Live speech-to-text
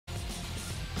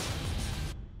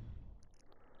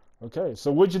Okay,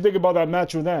 so what'd you think about that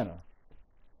match with Anna?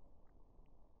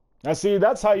 Now, see,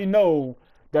 that's how you know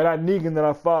that Negan that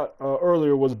I fought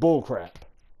earlier was bullcrap.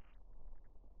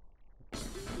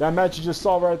 That match you just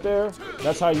saw right there,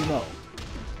 that's how you know.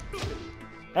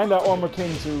 And that Armor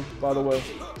King too, by the way.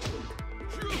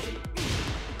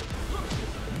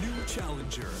 New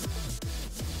challenger.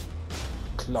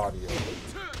 Claudio.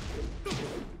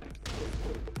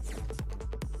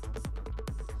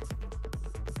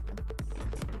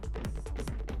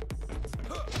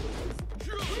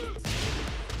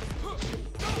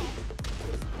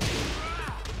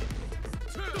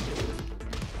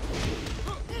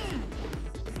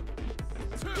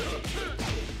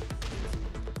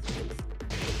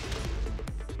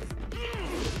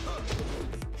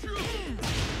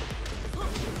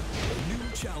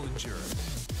 Challenger.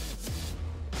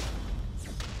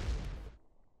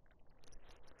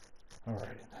 All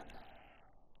right then.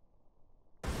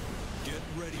 Get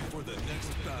ready for the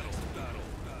next battle.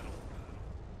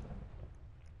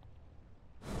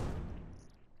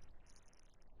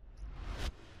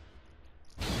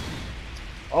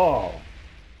 Oh.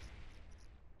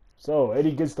 So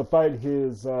Eddie gets to fight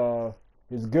his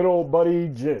good old buddy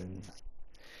Jin.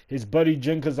 His buddy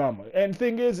Jin Kazama. And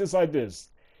thing is, it's like this.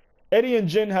 Eddie and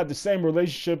Jin have the same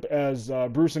relationship as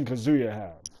Bruce and Kazuya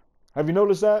have. Have you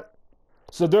noticed that?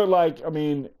 So they're like, I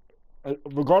mean,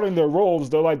 regarding their roles,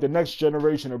 they're like the next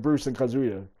generation of Bruce and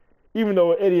Kazuya. Even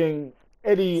though Eddie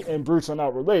and Bruce are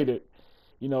not related,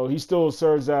 you know, he still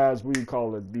serves as, what do you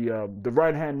call it, the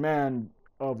right-hand man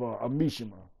of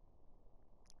Mishima.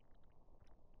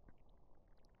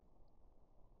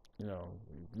 You know,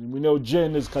 we know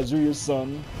Jin is Kazuya's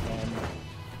son, and,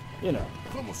 you know.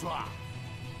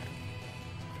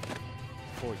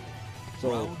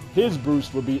 So his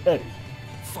Bruce would be Eddie,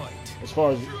 as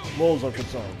far as roles are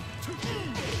concerned.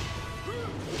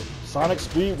 Sonic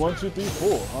Speed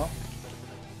 1234, huh?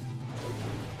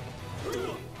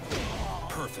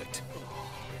 Perfect.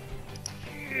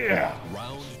 Yeah.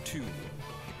 Round 2.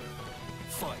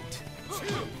 Fight.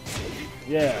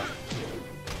 Yeah.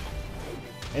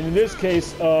 And in this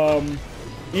case,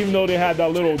 even though they had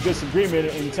that little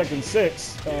disagreement in Tekken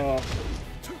 6,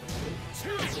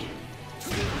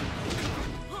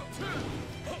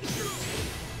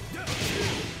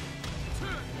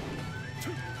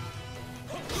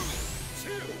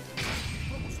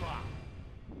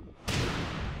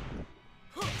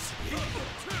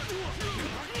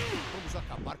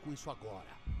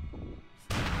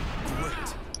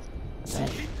 Great.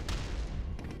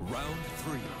 Round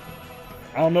 3.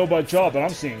 I don't know about y'all, but I'm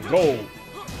seeing gold.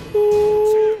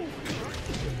 Ooh.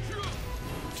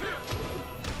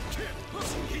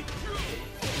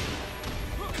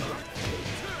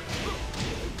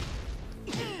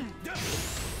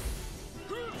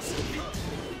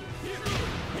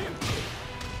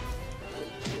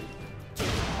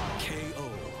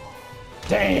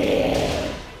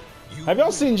 Damn! Have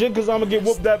y'all seen Jin Kazama get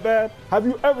whooped that bad? Have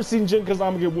you ever seen Jin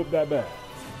Kazama get whooped that bad?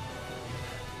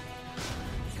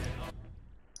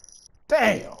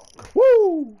 Damn!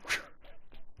 Woo!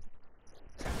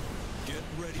 Get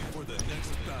ready for the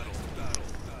next battle.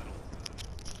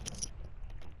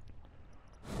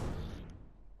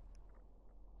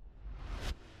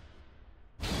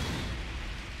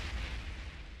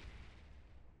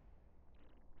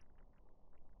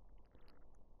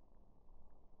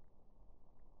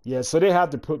 Yeah, so they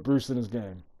have to put Bruce in his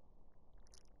game.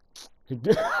 You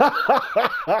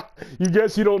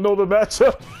guess you don't know the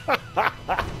matchup?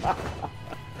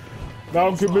 Now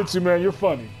I'm convinced you, man. You're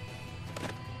funny.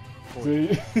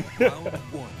 See? Round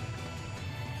 1.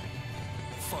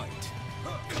 Fight.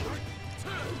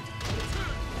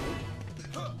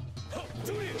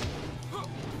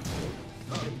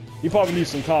 You probably need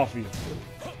some coffee.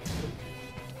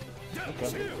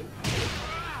 Okay.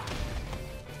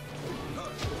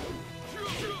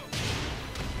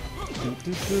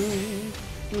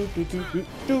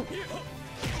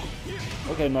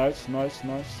 Okay, nice.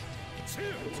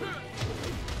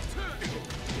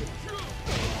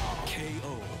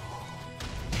 KO.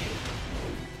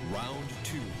 Round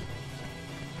 2.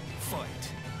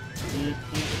 Fight.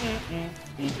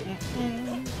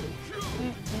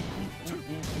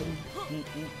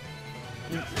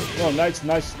 Oh, nice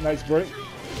break.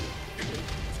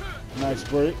 Nice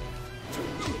break.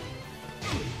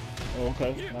 Oh,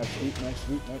 okay. Nice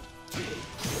sweep.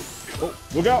 Oh,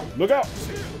 look out!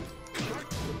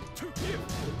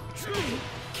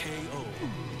 KO.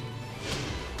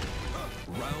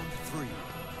 Round 3.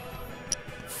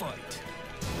 Fight.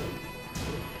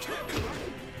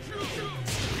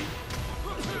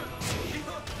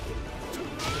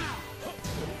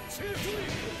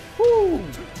 Woo!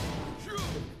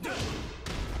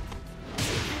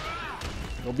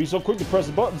 Don't be so quick to press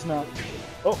the buttons now.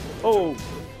 Oh, oh.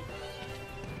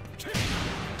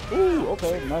 Ooh,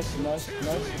 okay, nice, nice,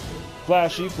 nice.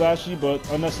 Flashy, flashy, but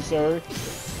unnecessary.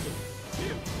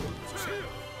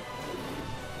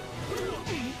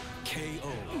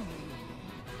 KO.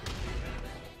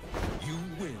 You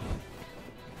win.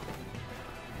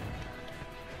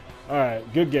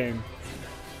 Alright, good game.